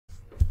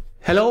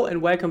Hello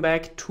and welcome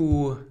back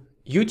to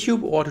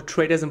YouTube or to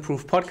Traders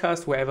Improve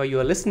podcast, wherever you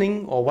are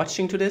listening or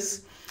watching to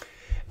this.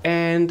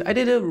 And I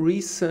did a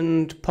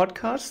recent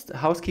podcast, a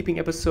housekeeping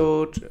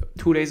episode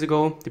 2 days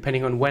ago,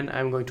 depending on when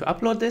I'm going to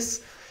upload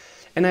this.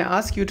 And I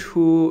asked you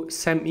to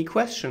send me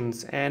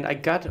questions, and I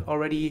got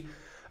already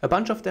a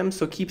bunch of them,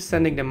 so keep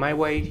sending them my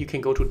way. You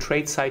can go to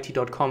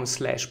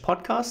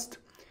Tracademy.com/podcast.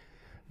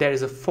 There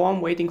is a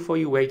form waiting for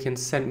you where you can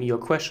send me your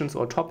questions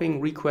or topic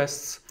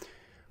requests,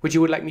 which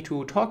you would like me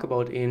to talk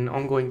about in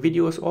ongoing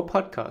videos or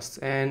podcasts.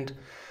 And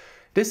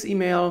this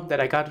email that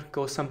I got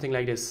goes something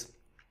like this.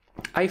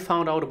 I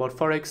found out about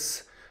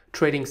Forex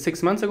trading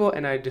 6 months ago,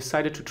 and I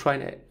decided to try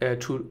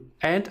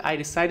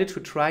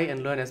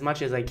and learn as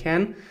much as I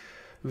can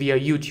via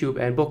YouTube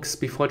and books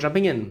before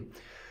jumping in.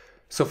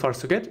 So far,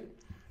 so good.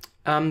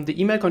 The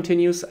email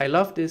continues. I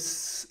love the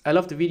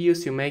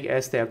videos you make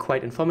as they are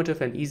quite informative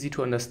and easy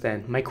to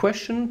understand. My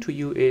question to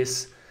you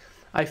is,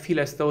 I feel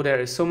as though there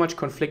is so much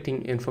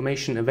conflicting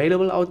information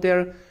available out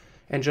there,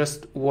 and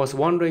just was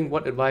wondering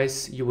what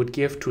advice you would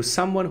give to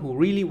someone who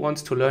really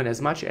wants to learn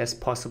as much as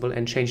possible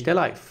and change their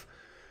life.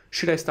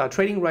 Should I start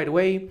trading right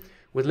away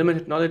with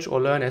limited knowledge, or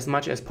learn as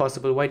much as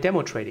possible while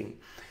demo trading?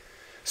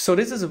 So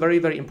this is a very,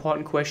 very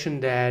important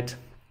question that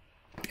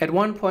at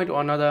one point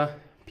or another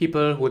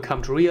people will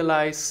come to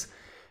realize.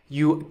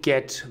 You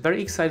get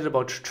very excited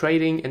about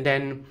trading, and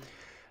then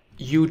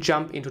you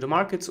jump into the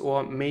markets,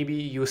 or maybe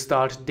you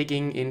start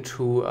digging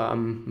into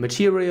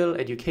material,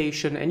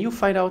 education, and you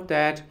find out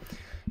that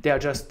there are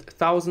just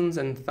thousands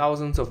and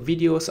thousands of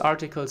videos,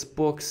 articles,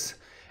 books,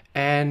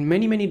 and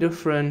many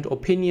different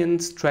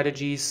opinions,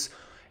 strategies,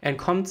 and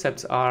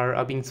concepts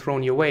are being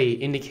thrown your way.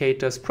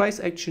 Indicators, price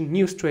action,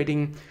 news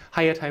trading,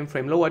 higher time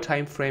frame, lower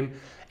time frame,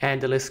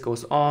 and the list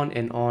goes on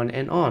and on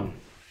and on.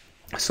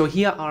 So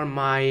here are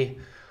my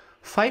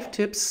 5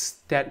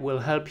 tips that will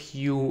help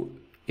you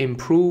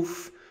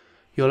improve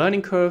your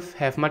learning curve,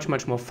 have much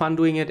more fun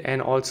doing it,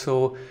 and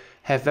also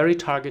have very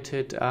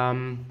targeted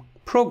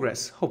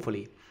progress,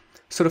 hopefully.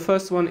 So the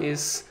first one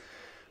is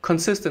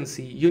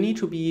consistency. You need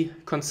to be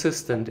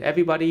consistent.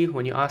 Everybody,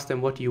 when you ask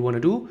them what do you want to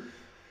do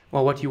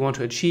or what you want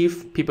to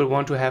achieve, people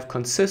want to have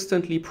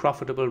consistently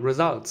profitable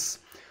results.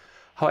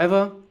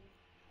 However,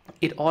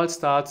 it all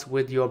starts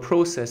with your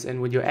process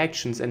and with your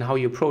actions and how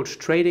you approach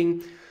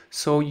trading.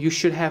 So you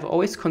should have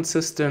always a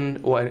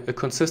consistent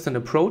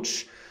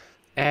approach,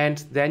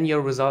 and then your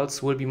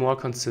results will be more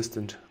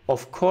consistent.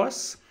 Of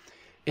course,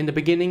 in the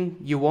beginning,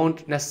 you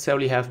won't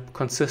necessarily have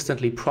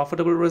consistently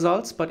profitable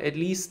results, but at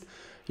least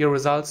your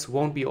results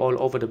won't be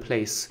all over the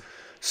place.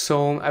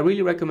 So I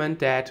really recommend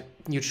that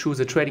you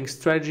choose a trading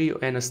strategy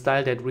and a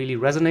style that really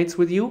resonates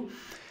with you.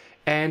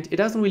 And it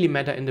doesn't really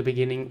matter in the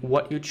beginning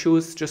what you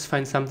choose, just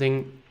find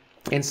something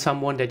and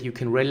someone that you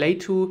can relate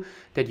to,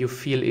 that you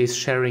feel is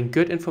sharing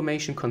good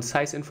information,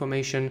 concise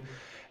information,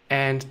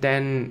 and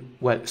then,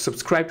 well,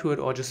 subscribe to it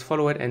or just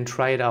follow it and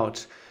try it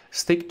out.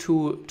 Stick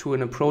to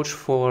an approach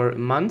for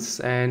months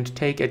and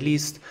take at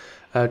least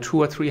 200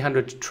 or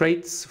 300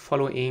 trades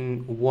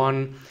following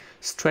one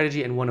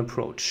strategy and one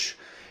approach.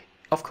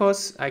 Of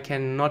course, I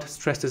cannot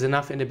stress this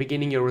enough. In the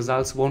beginning, your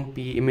results won't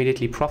be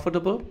immediately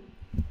profitable,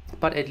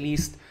 but at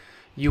least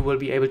you will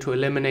be able to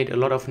eliminate a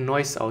lot of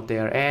noise out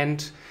there.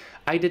 And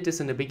I did this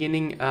in the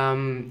beginning.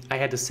 I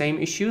had the same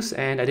issues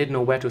and I didn't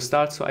know where to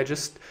start, so I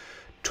just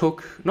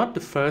took not the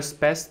first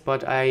best,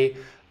 but I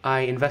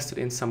invested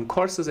in some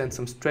courses and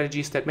some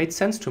strategies that made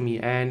sense to me.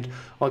 And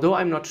although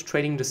I'm not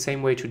trading the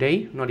same way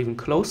today, not even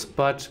close,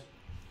 but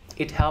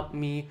it helped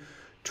me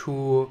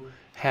to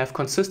have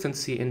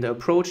consistency in the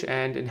approach,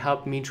 and it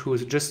helped me to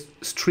just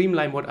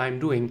streamline what I'm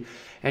doing.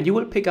 And you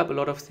will pick up a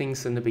lot of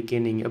things in the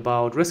beginning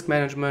about risk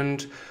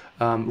management,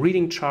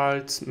 reading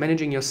charts,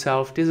 managing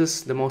yourself. This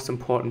is the most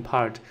important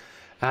part.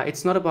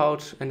 It's not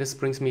about, and this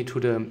brings me to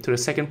the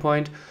second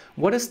point,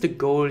 what is the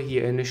goal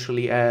here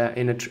initially for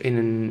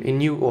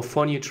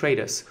new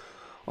traders?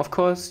 Of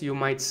course, you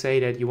might say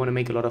that you want to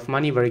make a lot of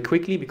money very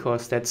quickly,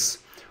 because that's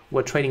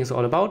what trading is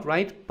all about,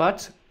 right?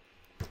 But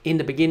in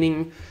the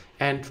beginning,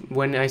 and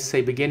when I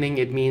say beginning,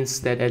 it means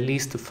that at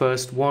least the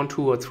first 1,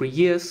 2, or 3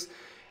 years.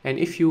 And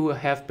if you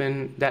have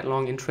been that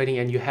long in trading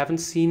and you haven't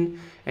seen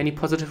any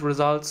positive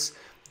results,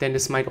 then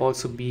this might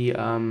also be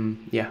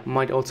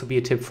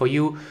a tip for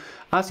you.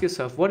 Ask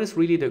yourself, what is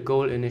really the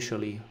goal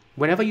initially?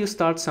 Whenever you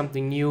start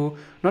something new,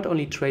 not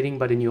only trading,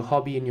 but in your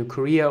hobby, in your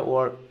career,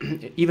 or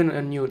even a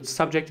new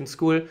subject in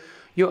school,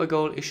 your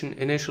goal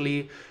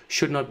initially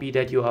should not be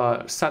that you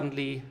are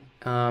suddenly,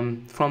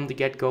 from the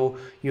get-go,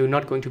 you're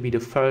not going to be the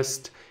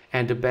first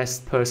and the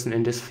best person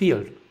in this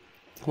field.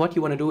 What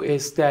you want to do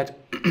is that,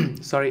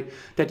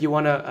 that you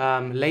want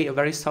to lay a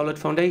very solid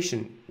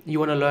foundation. You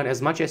want to learn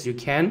as much as you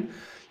can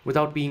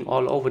without being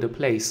all over the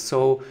place.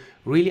 So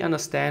really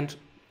understand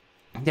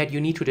that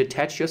you need to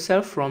detach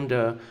yourself from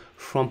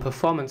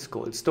performance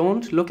goals.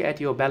 Don't look at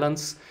your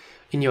balance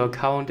in your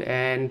account,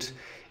 and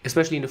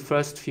especially in the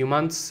first few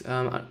months,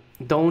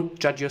 don't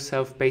judge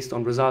yourself based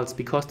on results,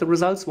 because the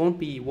results won't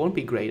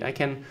be great. I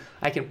can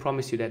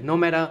promise you that. No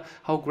matter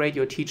how great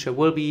your teacher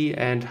will be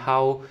and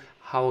how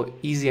how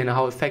easy and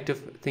how effective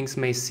things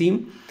may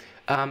seem,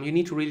 you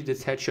need to really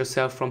detach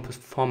yourself from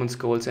performance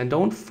goals and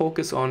don't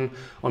focus on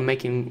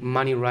making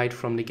money right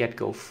from the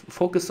get-go.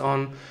 Focus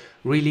on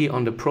really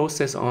on the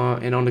process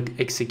and on the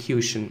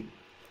execution,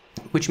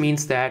 which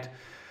means that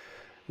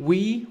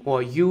we,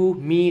 or you,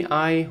 me,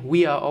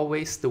 we are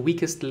always the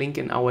weakest link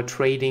in our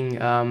trading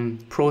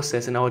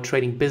process, in our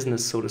trading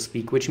business, so to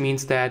speak, which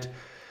means that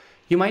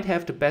you might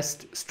have the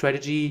best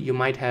strategy, you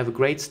might have a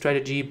great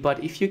strategy,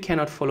 but if you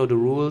cannot follow the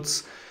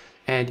rules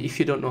and if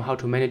you don't know how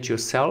to manage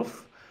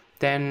yourself,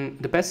 then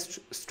the best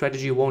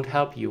strategy won't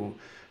help you.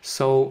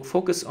 So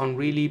focus on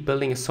really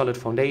building a solid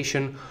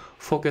foundation,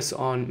 focus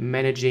on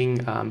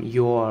managing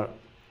your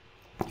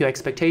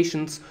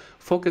expectations,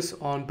 focus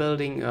on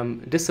building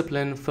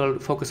discipline,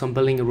 focus on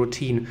building a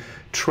routine.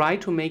 Try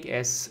to make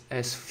as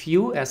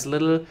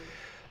little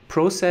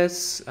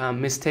process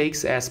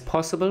mistakes as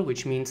possible,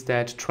 which means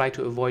that try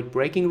to avoid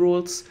breaking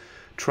rules,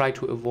 try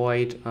to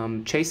avoid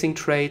chasing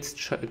trades,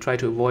 try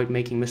to avoid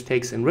making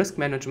mistakes in risk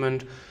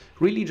management.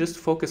 Really just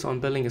focus on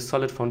building a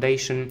solid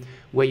foundation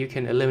where you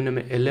can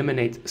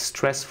eliminate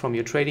stress from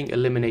your trading,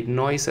 eliminate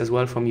noise as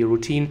well from your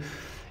routine,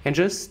 and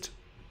just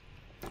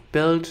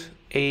build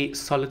a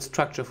solid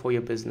structure for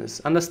your business.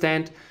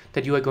 Understand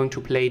that you are going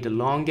to play the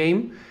long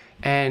game,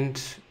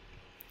 and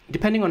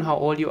depending on how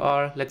old you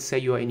are, let's say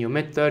you are in your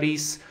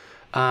mid-30s,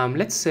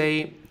 let's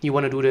say you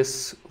want to do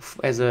this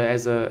as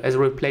a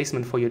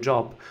replacement for your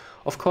job.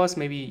 Of course,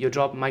 maybe your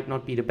job might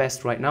not be the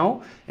best right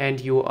now, and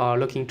you are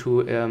looking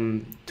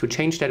to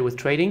change that with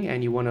trading,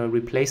 and you want to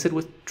replace it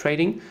with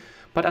trading.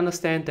 But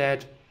understand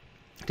that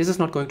this is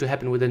not going to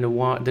happen within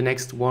the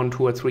next 1,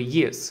 2, or 3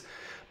 years.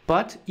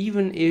 But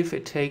even if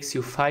it takes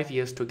you 5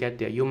 years to get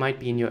there, you might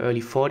be in your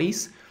early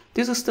 40s.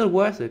 This is still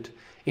worth it.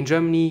 In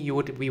Germany, you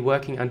would be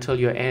working until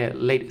your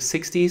late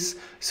 60s,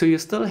 so you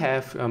still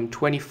have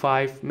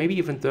 25, maybe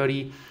even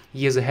 30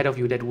 years ahead of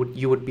you that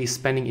you would be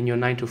spending in your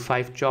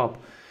 9-to-5 job.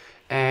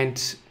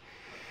 And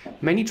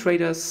many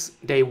traders,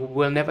 they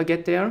will never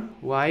get there.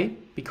 Why?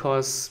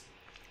 Because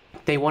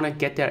they want to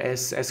get there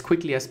as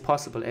quickly as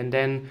possible, and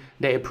then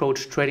they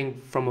approach trading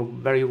from a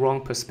very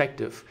wrong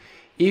perspective.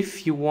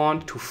 If you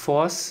want to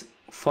force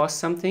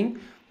something,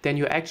 then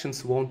your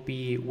actions won't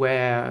be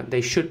where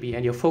they should be,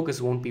 and your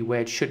focus won't be where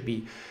it should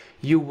be.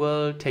 You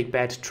will take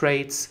bad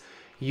trades,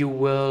 you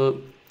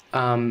will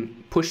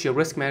push your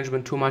risk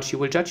management too much, you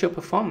will judge your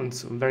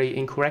performance very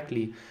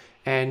incorrectly,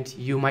 and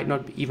you might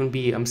not even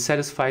be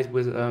satisfied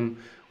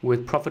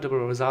with profitable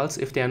results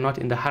if they are not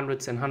in the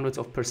hundreds and hundreds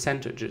of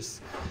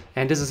percentages.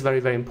 And this is very,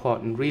 very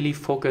important. Really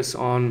focus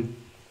on,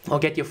 or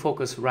get your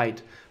focus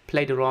right.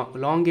 Play the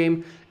long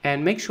game,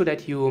 and make sure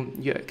that you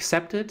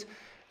accept it,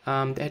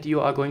 that you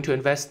are going to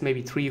invest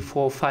maybe 3,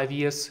 4, 5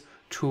 years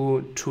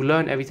to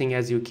learn everything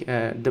as you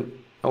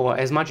or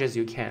as much as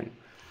you can.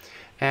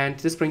 And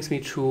this brings me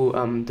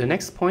to the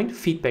next point: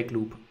 feedback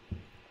loop.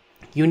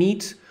 You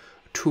need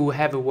to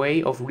have a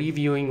way of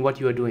reviewing what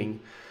you are doing.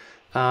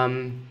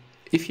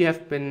 If you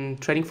have been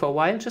trading for a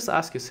while, just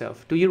ask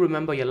yourself, do you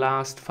remember your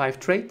last 5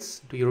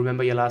 trades? Do you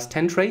remember your last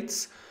 10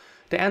 trades?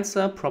 The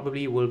answer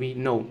probably will be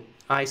no.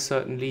 I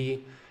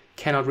certainly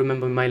cannot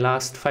remember my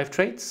last 5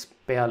 trades,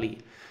 barely.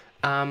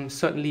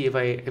 Certainly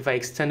if I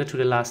extend it to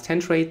the last 10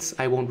 trades,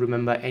 I won't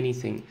remember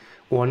anything,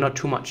 or not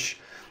too much.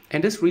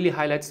 And this really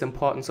highlights the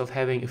importance of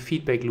having a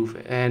feedback loop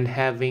and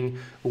having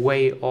a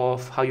way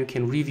of how you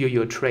can review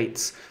your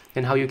trades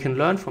and how you can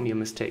learn from your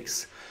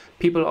mistakes.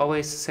 People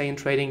always say in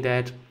trading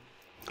that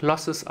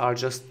losses are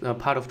just a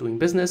part of doing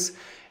business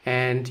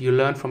and you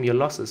learn from your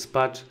losses.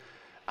 But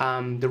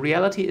the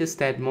reality is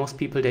that most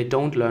people, they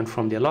don't learn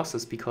from their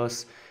losses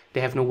because they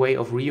have no way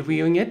of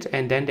reviewing it,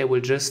 and then they will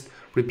just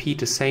repeat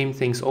the same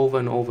things over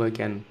and over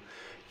again.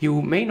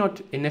 You may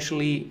not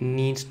initially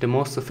need the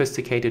most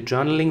sophisticated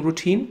journaling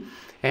routine,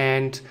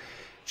 and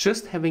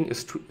just having a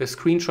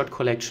screenshot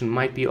collection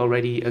might be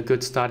already a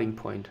good starting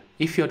point.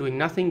 If you're doing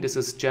nothing, this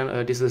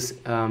is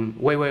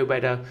way, way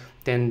better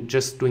than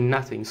just doing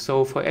nothing.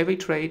 So for every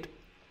trade,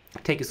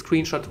 take a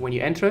screenshot when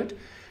you enter it,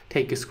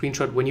 take a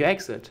screenshot when you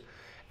exit.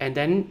 And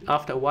then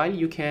after a while,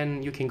 you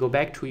can go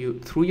back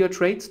through your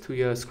trades, to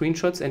your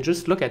screenshots, and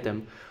just look at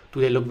them. Do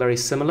they look very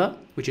similar,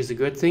 which is a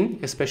good thing,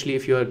 especially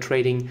if you're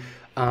trading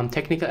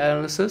technical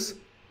analysis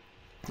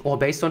or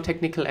based on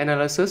technical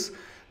analysis,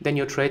 then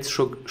your trades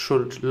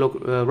should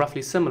look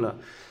roughly similar.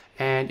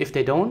 And if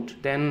they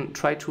don't, then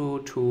try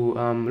to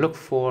look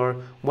for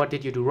what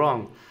did you do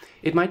wrong.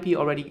 It might be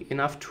already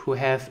enough to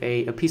have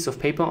a piece of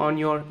paper on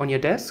your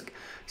desk,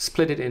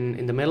 split it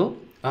in the middle,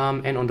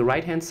 and on the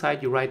right hand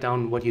side you write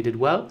down what you did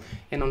well,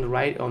 and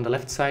on the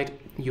left side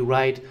you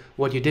write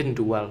what you didn't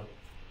do well.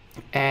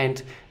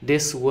 And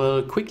this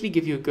will quickly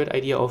give you a good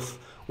idea of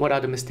what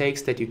are the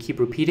mistakes that you keep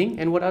repeating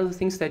and what are the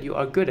things that you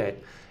are good at.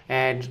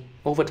 And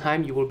over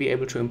time you will be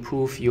able to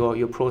improve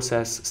your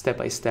process step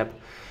by step.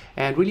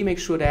 And really make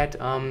sure that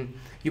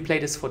you play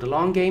this for the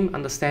long game.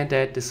 Understand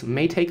that this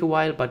may take a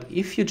while, but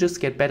if you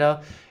just get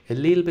better a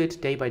little bit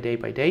day by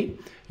day,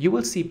 you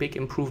will see big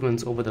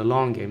improvements over the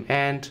long game.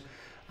 And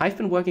I've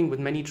been working with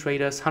many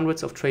traders,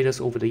 hundreds of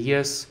traders over the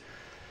years.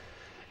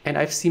 And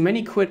I've seen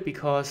many quit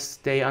because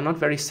they are not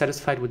very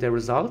satisfied with their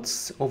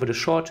results over the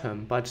short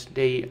term, but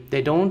they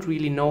don't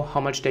really know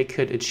how much they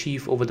could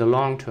achieve over the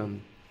long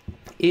term.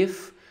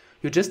 If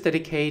you just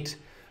dedicate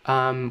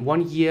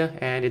 1 year,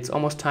 and it's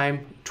almost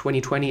time,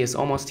 2020 is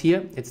almost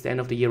here, it's the end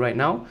of the year right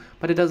now,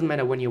 but it doesn't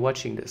matter when you're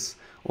watching this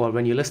or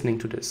when you're listening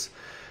to this.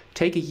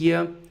 Take a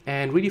year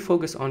and really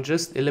focus on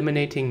just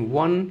eliminating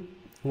one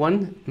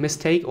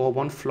mistake or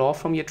one flaw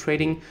from your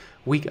trading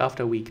week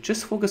after week.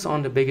 Just focus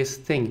on the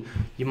biggest thing.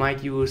 You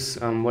might use,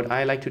 what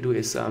I like to do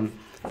is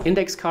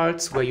index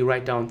cards where you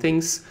write down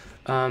things,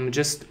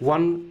 just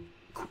one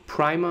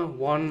primer,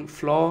 one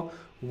flaw,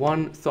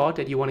 one thought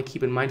that you want to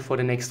keep in mind for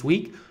the next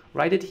week.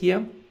 Write it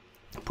here,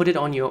 put it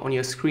on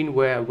your screen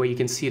where you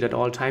can see it at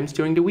all times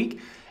during the week,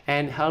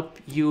 and help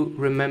you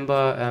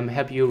remember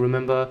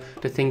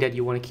the thing that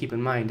you want to keep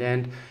in mind.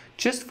 And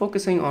just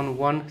focusing on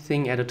one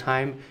thing at a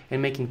time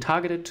and making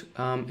targeted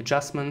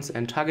adjustments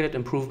and targeted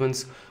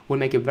improvements will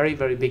make a very,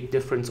 very big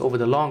difference over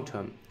the long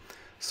term.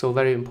 So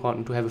very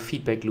important to have a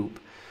feedback loop.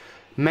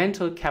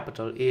 Mental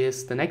capital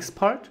is the next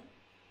part.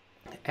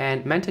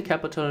 And mental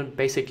capital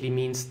basically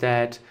means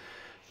that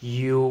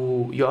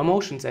your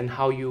emotions and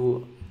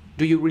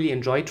do you really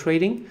enjoy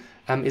trading?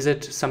 Is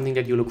it something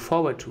that you look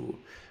forward to?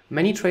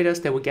 Many traders,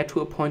 they will get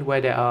to a point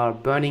where they are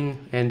burning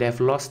and they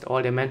have lost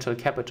all their mental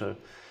capital.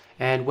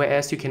 And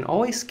whereas you can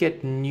always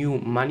get new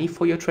money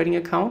for your trading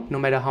account, no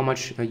matter how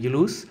much you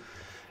lose,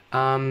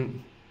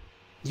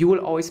 you will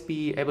always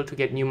be able to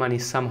get new money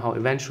somehow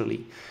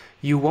eventually.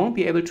 You won't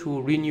be able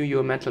to renew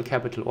your mental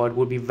capital, or it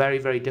will be very,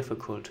 very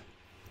difficult.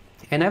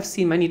 And I've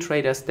seen many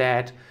traders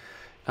that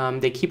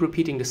they keep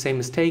repeating the same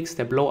mistakes.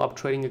 They blow up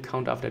trading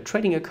account after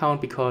trading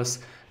account because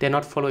they're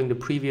not following the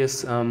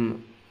previous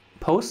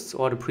posts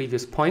or the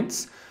previous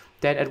points,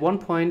 that at one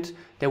point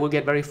they will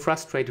get very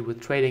frustrated with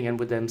trading and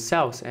with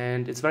themselves,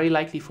 and it's very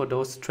likely for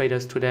those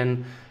traders to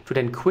then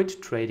quit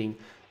trading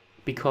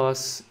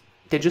because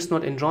they're just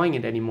not enjoying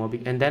it anymore.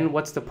 And then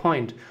what's the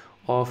point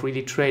of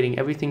really trading?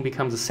 Everything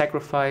becomes a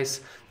sacrifice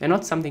and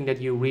not something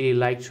that you really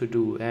like to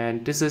do.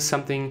 And this is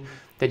something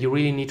that you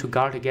really need to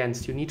guard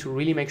against. You need to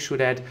really make sure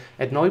that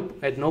at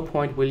no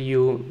point will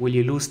you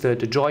lose the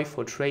joy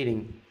for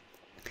trading.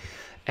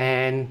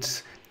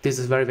 And this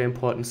is very, very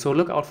important. So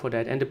look out for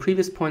that. And the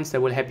previous points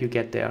that will help you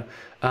get there.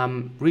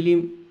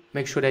 Really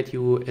make sure that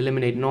you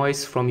eliminate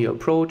noise from your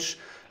approach.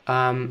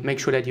 Make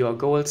sure that your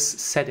goals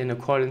set in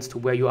accordance to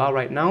where you are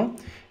right now.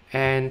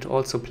 And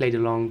also play the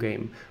long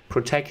game.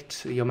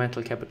 Protect your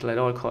mental capital at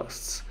all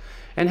costs.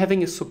 And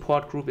having a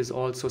support group is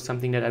also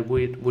something that I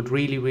would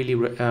really, really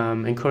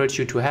encourage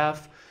you to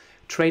have.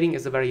 Trading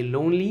is a very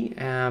lonely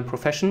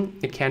profession.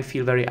 It can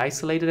feel very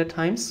isolated at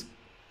times.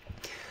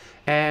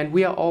 And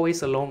we are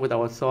always alone with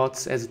our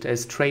thoughts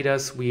as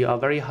traders. We are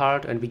very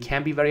hard, and we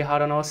can be very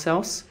hard on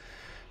ourselves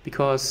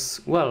because,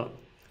 well,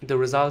 the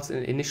results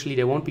initially,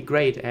 they won't be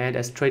great. And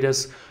as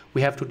traders,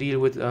 we have to deal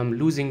with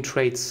losing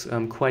trades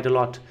quite a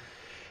lot.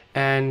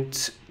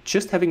 And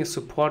just having a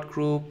support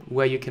group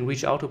where you can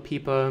reach out to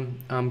people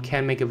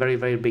can make a very,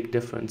 very big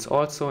difference.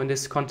 Also in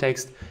this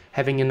context,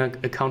 having an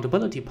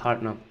accountability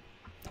partner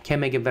can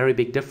make a very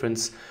big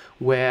difference,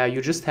 where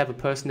you just have a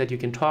person that you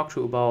can talk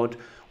to about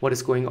what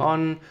is going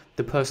on.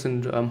 The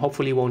person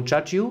hopefully won't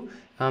judge you.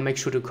 Make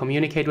sure to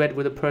communicate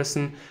with a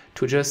person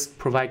to just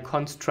provide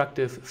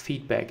constructive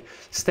feedback.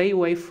 Stay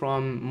away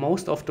from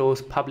most of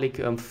those public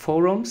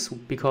forums,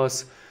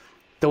 because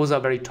those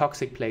are very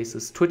toxic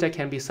places. Twitter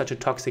can be such a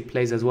toxic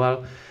place as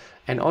well.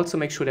 And also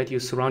make sure that you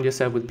surround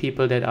yourself with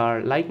people that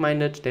are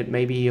like-minded, that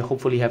maybe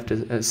hopefully have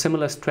a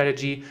similar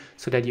strategy,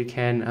 so that you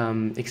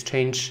can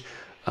exchange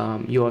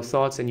your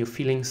thoughts and your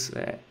feelings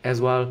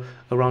as well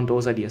around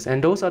those ideas.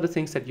 And those are the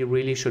things that you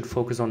really should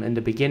focus on in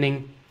the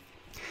beginning.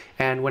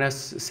 And when I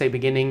say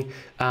beginning,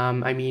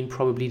 I mean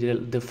probably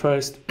the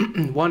first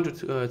 1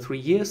 to 3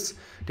 years.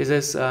 This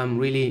is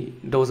really,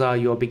 those are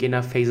your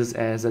beginner phases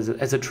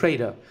as a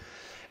trader.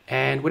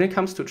 And when it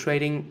comes to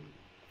trading,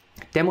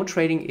 demo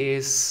trading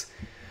is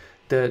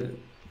the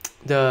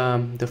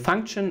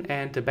function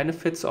and the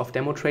benefits of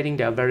demo trading.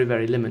 They are very,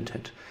 very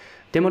limited.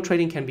 Demo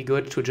trading can be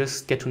good to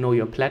just get to know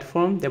your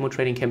platform. Demo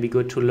trading can be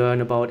good to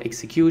learn about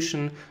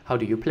execution. How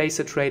do you place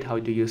a trade? How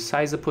do you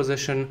size a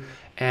position?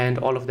 And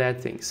all of that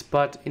things.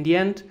 But in the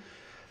end,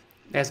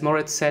 as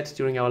Moritz said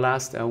during our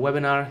last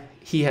webinar,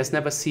 he has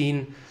never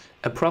seen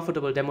a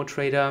profitable demo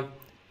trader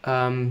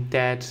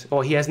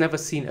he has never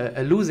seen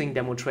a losing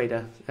demo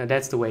trader.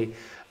 That's the way.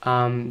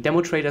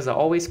 Demo traders are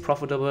always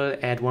profitable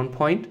at one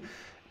point,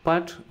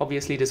 but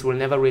obviously this will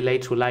never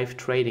relate to live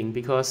trading,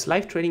 because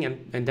live trading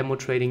and demo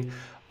trading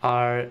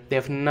they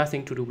have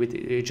nothing to do with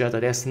each other.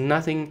 There's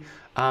nothing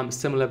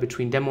similar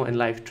between demo and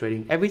live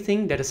trading.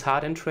 Everything that is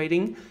hard in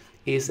trading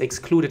is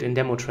excluded in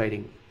demo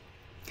trading.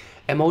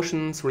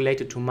 Emotions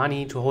related to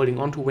money, to holding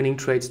on to winning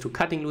trades, to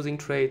cutting losing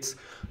trades,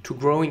 to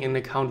growing an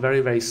account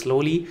very, very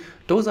slowly.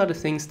 Those are the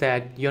things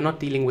that you're not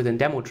dealing with in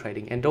demo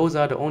trading. And those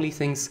are the only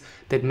things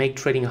that make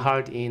trading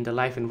hard in the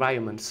live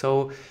environment.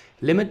 So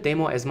limit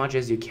demo as much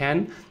as you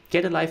can.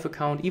 Get a live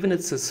account, even if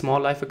it's a small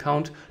live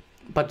account.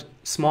 But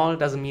small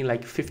doesn't mean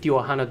like $50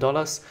 or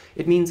 $100.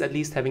 It means at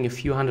least having a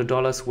few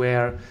 $100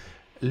 where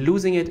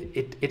losing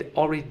it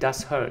already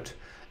does hurt,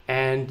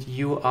 and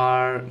you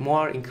are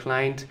more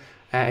inclined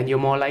and you're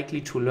more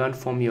likely to learn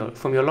from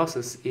your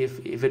losses if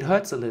it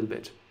hurts a little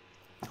bit.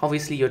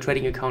 Obviously, your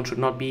trading account should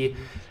not be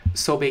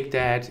so big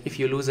that if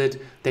you lose it,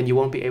 then you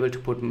won't be able to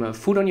put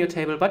food on your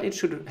table, but it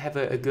should have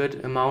a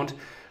good amount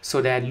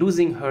so that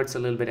losing hurts a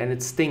little bit and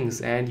it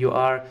stings, and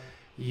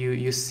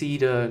you see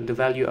the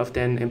value of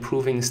then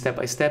improving step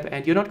by step,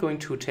 and you're not going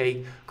to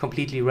take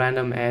completely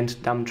random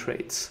and dumb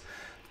trades.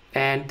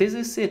 And this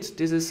is it.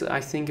 This is, I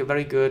think, a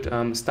very good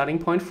starting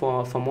point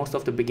for most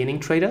of the beginning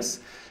traders.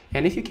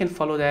 And if you can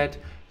follow that,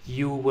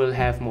 you will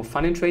have more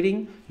fun in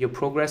trading, your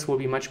progress will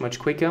be much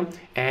quicker,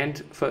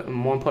 and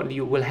more importantly,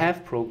 you will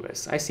have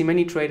progress. I see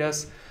many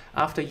traders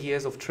after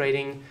years of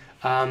trading,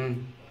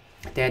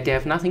 they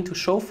have nothing to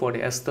show for.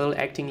 They are still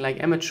acting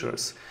like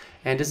amateurs.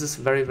 And this is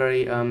very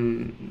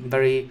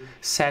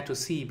sad to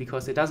see,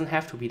 because it doesn't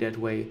have to be that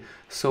way.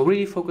 So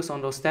really focus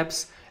on those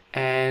steps,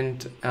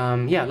 and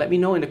yeah, let me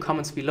know in the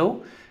comments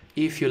below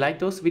if you like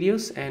those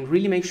videos, and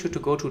really make sure to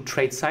go to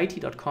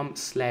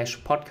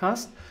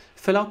Tradeciety.com/podcast.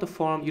 Fill out the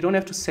form. You don't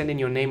have to send in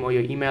your name or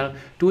your email.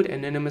 Do it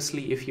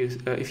anonymously if you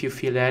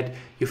feel that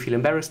you feel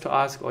embarrassed to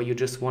ask, or you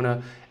just want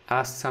to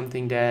ask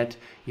something that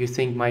you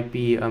think might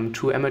be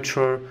too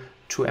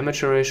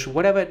amateurish,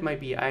 whatever it might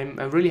be. I'm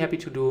really happy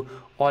to do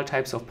all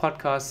types of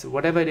podcasts,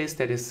 whatever it is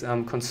that is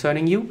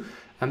concerning you.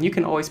 You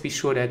can always be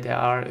sure that there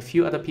are a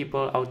few other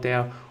people out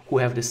there who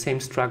have the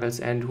same struggles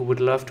and who would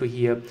love to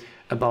hear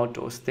about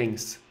those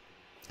things.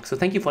 So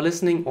thank you for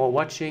listening or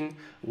watching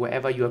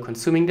wherever you are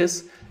consuming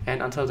this,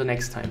 and until the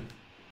next time.